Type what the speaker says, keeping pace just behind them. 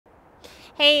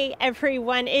Hey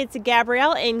everyone, it's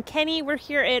Gabrielle and Kenny. We're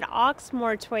here at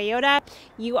Oxmoor Toyota.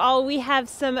 We have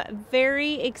some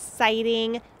very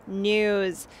exciting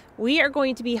news. We are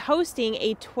going to be hosting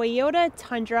a Toyota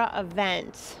Tundra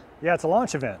event. Yeah, it's a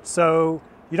launch event. So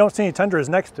you don't see any Tundras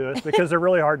next to us because they're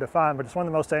really hard to find, but it's one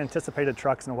of the most anticipated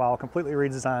trucks in a while, completely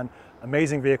redesigned,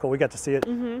 amazing vehicle. We got to see it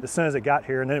as soon as it got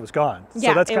here and then it was gone. Yeah,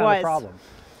 so that's kind of was. the problem.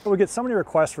 But we get so many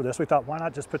requests for this, we thought, why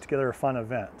not just put together a fun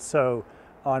event? So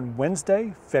on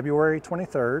Wednesday, February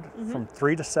 23rd, from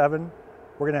 3 to 7,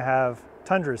 we're gonna have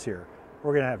Tundras here.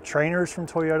 We're gonna have trainers from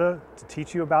Toyota to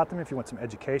teach you about them if you want some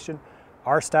education.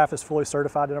 Our staff is fully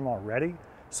certified in them already.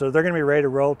 So they're gonna be ready to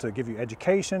roll to give you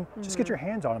education. Just get your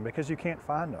hands on them because you can't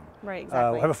find them. Right,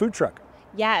 exactly. We'll have a food truck.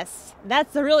 Yes,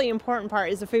 that's the really important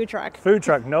part, is a food truck. Food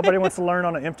truck, nobody wants to learn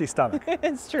on an empty stomach.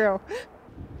 It's true.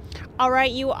 All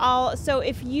right, you all, so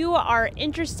if you are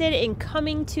interested in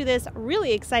coming to this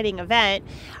really exciting event,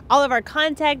 all of our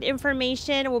contact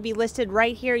information will be listed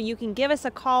right here. You can give us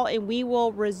a call and we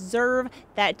will reserve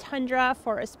that Tundra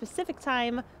for a specific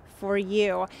time for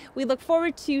you. We look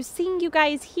forward to seeing you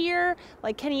guys here.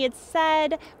 Like Kenny had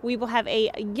said, we will have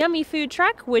a yummy food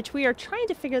truck, which we are trying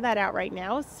to figure that out right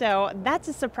now. So that's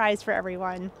a surprise for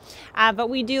everyone. But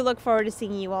we do look forward to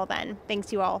seeing you all then.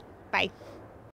 Thanks you all. Bye.